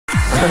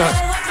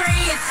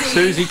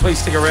Susie, please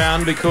stick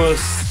around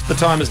because the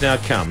time has now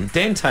come.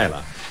 Dan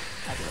Taylor.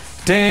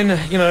 Dan,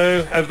 you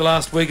know, over the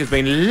last week has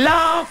been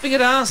laughing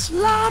at us.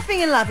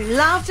 Laughing and laughing.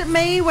 Laughed at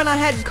me when I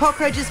had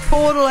cockroaches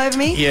poured all over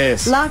me.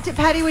 Yes. Laughed at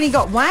Paddy when he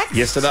got whacked.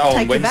 Yesterday,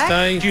 on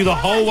Wednesday. You the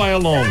whole way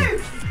along.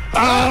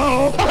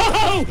 Oh!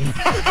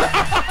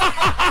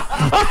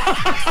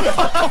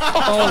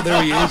 Oh,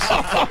 there he is.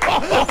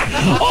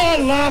 Oh,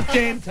 laugh,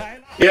 Dan Taylor.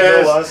 Yes.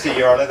 In all honesty,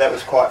 Your Honour, that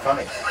was quite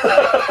funny.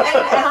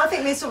 and I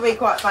think this will be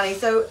quite funny.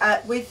 So,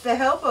 with the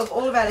help of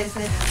all of our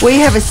listeners, we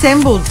have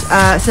assembled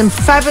some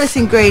fabulous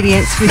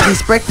ingredients with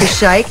this breakfast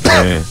shake.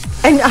 Yeah.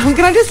 And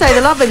can I just say,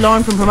 the lovely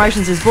Lauren from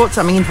Promotions has brought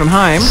something in from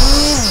home.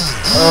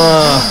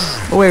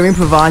 We're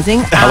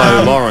improvising.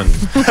 Hello, Lauren.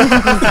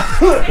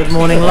 Good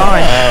morning,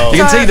 Lauren. You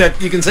can see that.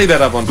 You can see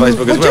that up on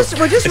Facebook as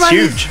well. It's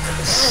huge.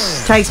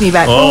 Takes me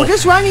back. Oh. We'll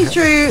just run you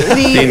through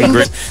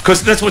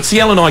because that's what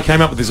Ciel and I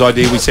came up with this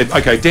idea. We said,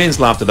 okay, Dan's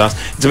laughed at us.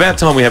 It's about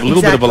time we have a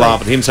little bit of a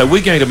laugh at him. So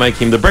we're going to make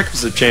him the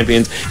breakfast of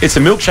champions. It's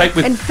a milkshake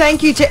with. And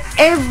thank you to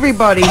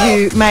everybody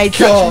who made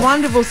such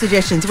wonderful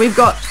suggestions. We've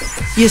got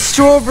your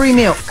strawberry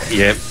milk.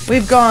 Yep.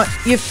 We've got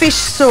your fish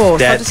sauce.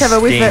 That I'll just have a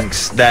whiff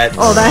stinks. That's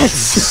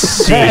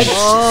fish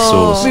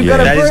sauce. We've yeah.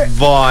 got that is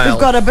vile.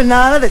 We've got a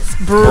banana that's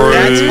brewed.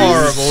 That's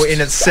horrible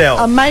in itself.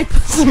 A maple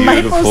syrup.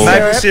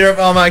 Maple syrup,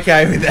 I'm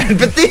okay with that.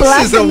 But this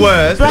is the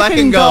worst. Black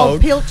and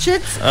gold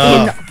pilchards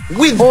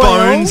with oil.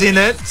 Bones in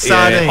it.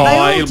 Sardines.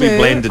 Yeah. It'll be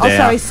blended out.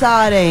 Sorry,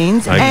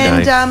 sardines. Okay.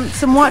 And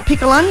some white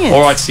pickle onions.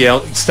 All right,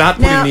 Ciel, start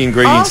putting the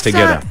ingredients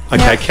together.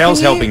 Okay,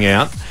 Cal's helping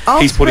out.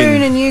 He's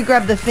putting. And you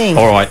grab the thing.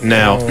 All right,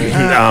 now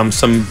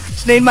some.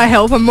 Need my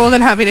help? I'm more than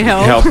happy to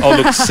help. Oh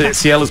look,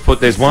 Ciel has put.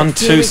 There's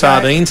two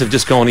sardines have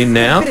just gone in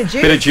now.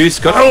 Bit of juice.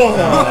 Got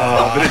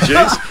bit of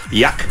juice.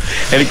 Yuck.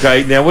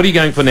 Okay, now what are you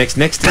going for next?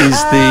 Next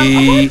is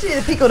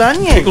the pickled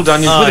onions. Pickled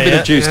onions with a bit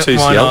of juice too,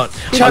 Ciel.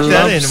 Chuck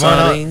that in.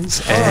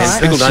 Sardines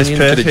and pickled onions,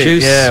 bit of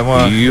juice.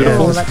 Yeah,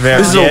 beautiful.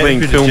 This is all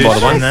being filmed, by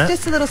the way.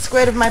 Just a little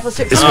squirt of maple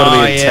syrup. It's got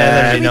to be a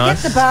tad. Can we get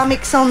the bar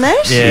mix on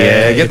that?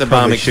 Yeah, get the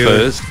bar mix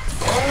first.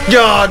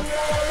 God.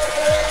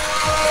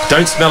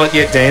 Don't smell it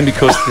yet, Dan,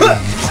 because...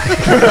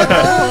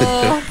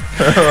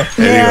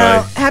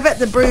 Now, how about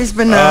the bruised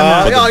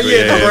banana? The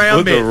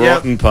brown bit. Put the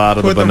rotten part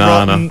of the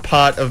banana. Put the rotten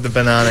part of the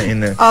banana in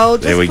there. Oh,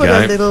 just put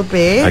a little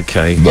bit.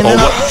 Okay.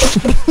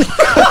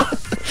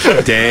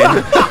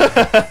 Dan.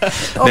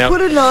 I'll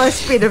put a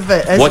nice bit of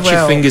it as well. Watch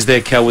your fingers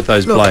there, Cal, with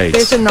those blades.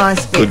 There's a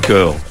nice bit. Good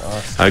girl.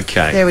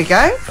 Okay. There we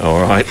go. All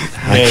right.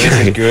 Yeah,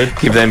 this is good.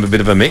 Give them a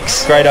bit of a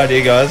mix. Great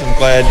idea, guys. I'm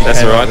glad you That's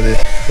came all right. up with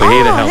this. We're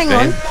here to help, hang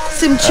Dan. on.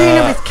 Some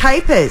tuna with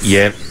capers.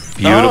 Yep.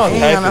 Beautiful.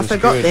 Hang on, I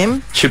forgot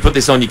them. Should put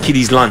this on your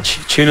kiddies' lunch.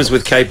 Tunas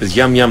with capers.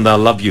 Yum, yum. They'll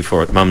love you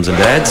for it, mums and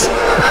dads.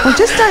 I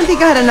just don't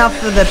think I had enough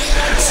for the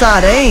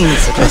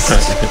sardines.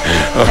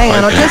 Hang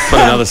on, I'll just...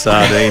 Put another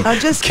sardine. I'll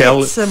just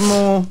get some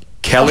more...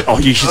 Oh,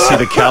 you should see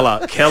the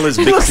colour. Cal is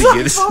mixing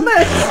it.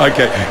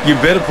 Okay, you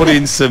better put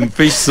in some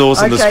fish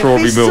sauce and the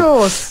strawberry fish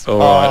milk. Sauce. All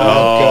right.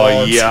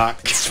 Oh,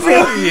 yuck.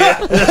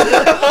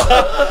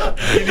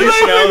 Did you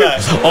smell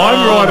that?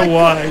 I'm right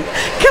away.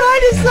 Can I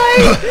just say,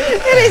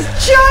 it is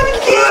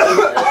chunky.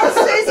 Oh,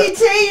 Susie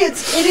T,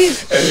 it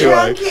is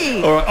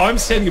chunky. All right, I'm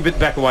standing a bit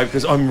back away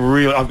because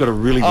I've got a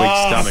really weak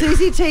stomach.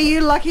 Susie T,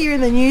 you're lucky you're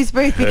in the news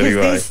booth because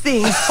these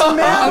things smell.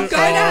 I'm going to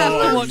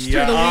have to watch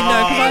through the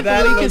window because I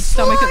have the weakest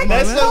stomach at the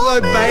moment. That looks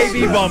like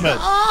baby vomit.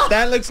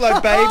 That looks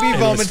like baby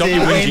vomit. Stop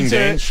whinging,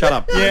 Dan. Shut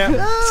up.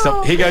 Yeah.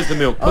 Stop. Here goes the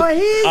milk. Oh,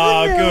 here's the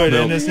milk. Good.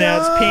 And now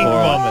it's pink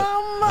vomit.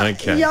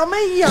 Okay.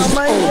 Yummy,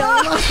 yummy,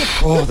 yummy.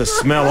 Oh, the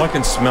smell. I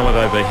can smell it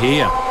over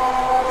here.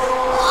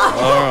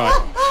 All right.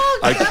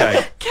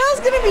 Okay. Cal's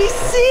going to be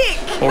sick.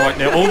 All right,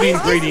 now all the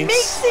ingredients...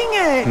 mixing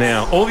it.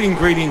 Now, all the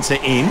ingredients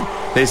are in.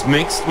 There's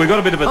mixed. We've got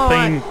a bit of a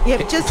theme. Right.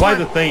 Yep, just play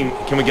the theme.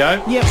 Can we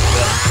go? Yep.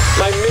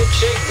 My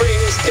milkshake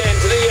brings Dan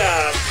to the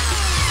yard.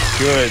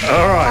 Good.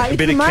 All right. A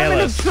bit of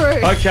callous.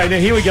 Okay, now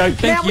here we go.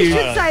 Thank you. you. Now,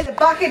 we should say the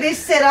bucket is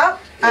set up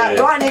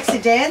right next to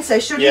Dan, so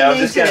should you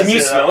need to... Can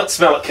you smell it?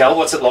 Smell it, Cal.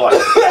 What's it like?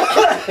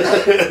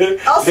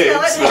 I'll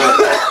smell it.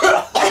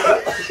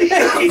 You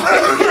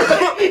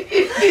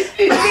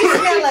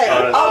smell it.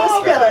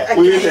 I'll smell it.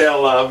 We're now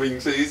laughing,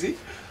 Susie.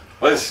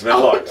 What does it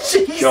smell like?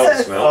 Jesus.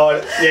 God smell. Oh,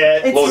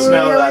 yeah.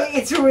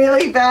 It's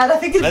really bad. I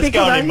think it's That's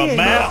pickled going in onion.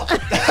 my mouth.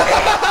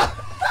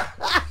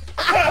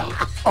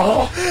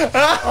 Oh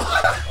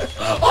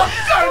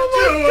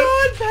my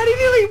God, Paddy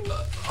nearly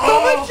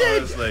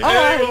vomited.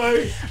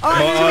 All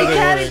right, should we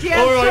count it down?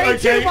 All right,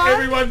 3, 2, 1.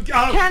 Everyone,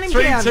 Count him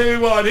 3, down.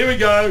 2, 1. Here we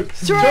go.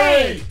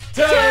 3,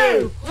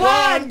 2,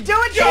 1. Do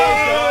it,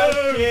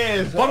 Dan.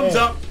 Yes. Bottoms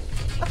up.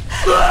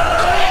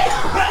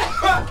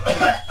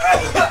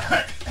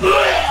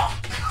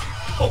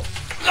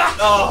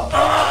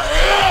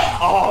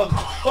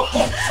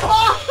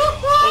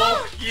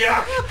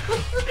 Yeah.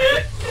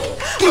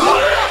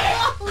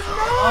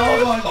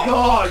 Oh my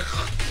God.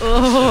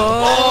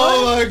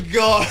 Oh my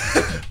God.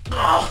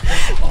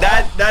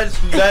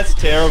 That's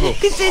terrible.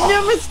 It's in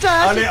your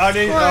moustache. I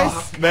need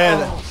man.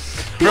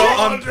 Bro, I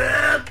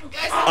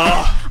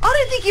don't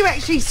don't think you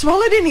actually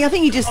swallowed any. I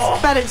think you just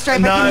spat it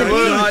straight back in the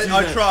bin.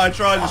 I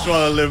tried to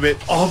swallow a little bit.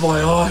 Oh,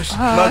 my eyes. But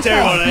I tell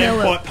you what, I am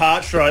quite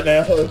parched right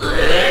now. Oh, no!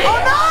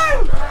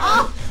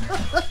 Oh.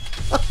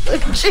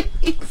 Jeez.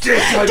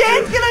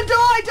 Dan's gonna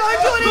die.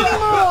 Don't do it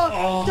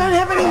anymore. Don't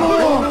have any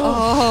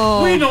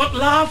more. We're not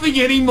laughing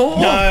anymore.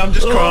 No, I'm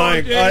just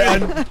crying.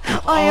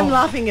 I am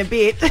laughing a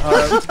bit.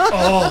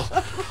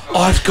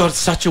 I've got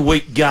such a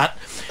weak gut.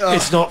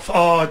 It's not...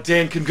 Oh,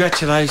 Dan,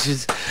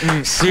 congratulations.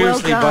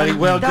 Seriously, well buddy,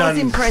 well that done.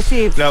 was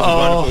impressive. That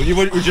was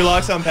wonderful. Would you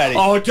like some, Paddy?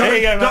 Oh,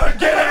 don't get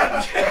out.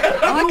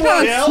 I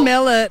can't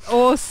smell it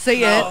or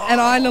see it,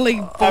 and I nearly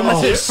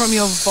vomited from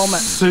your vomit.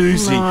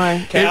 Susie.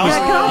 No. It was...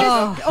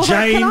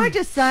 Can I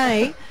just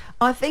say,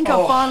 I think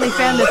I finally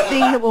found the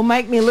thing that will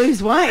make me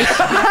lose weight.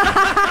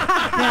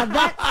 Now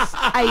that's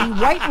a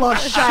weight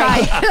loss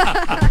shake.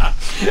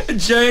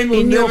 Jane will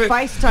in never... your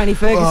face, Tony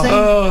Ferguson.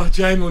 Oh,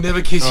 Jane will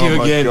never kiss you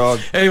my again.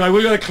 God. Anyway,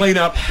 we've got to clean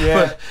up.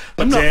 Yeah.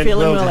 But I'm not Dan,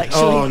 feeling well, done.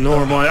 actually. Oh,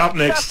 nor am I. Up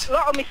next. A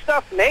lot of me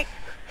stuff, Nick.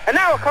 And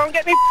now I can't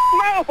get me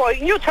motorbike,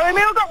 and you're telling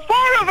me I've got 4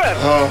 of them.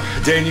 Oh,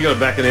 Dan, you got to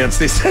back announce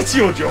this. That's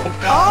your job.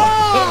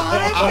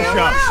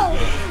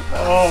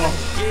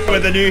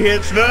 With the new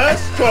hits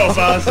first, 12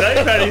 past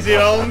 8, Paddy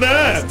Ciel on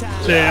there.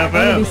 I'm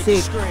gonna be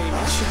sick.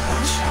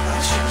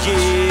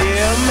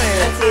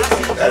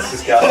 That's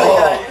disgusting.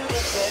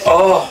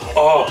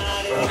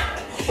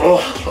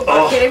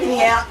 Get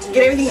everything out.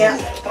 Get everything out.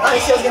 Oh,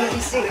 Ciel's gonna be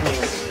sick.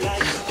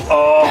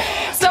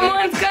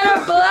 Someone's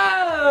gonna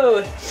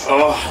blow!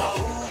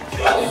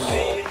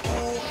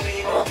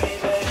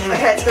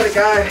 Okay, it's gotta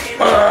go.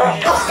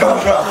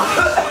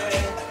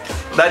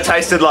 That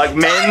tasted like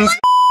men's.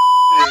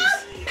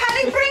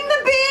 Paddy, bring the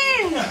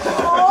bin!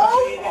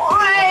 Oh,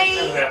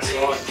 my!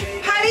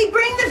 Paddy,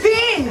 bring the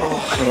bin!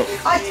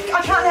 I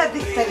can't have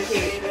this, thank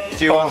you.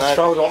 Do you want that?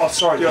 Oh,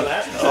 sorry. Do you want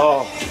that?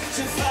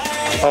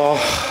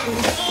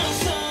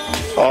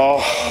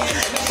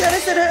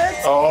 Dennis, it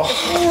hurts.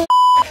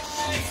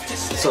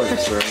 Sorry.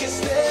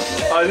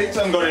 I think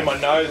something got in my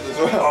nose as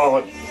well.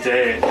 Oh,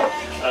 Dan.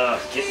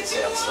 Get this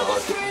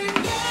outside.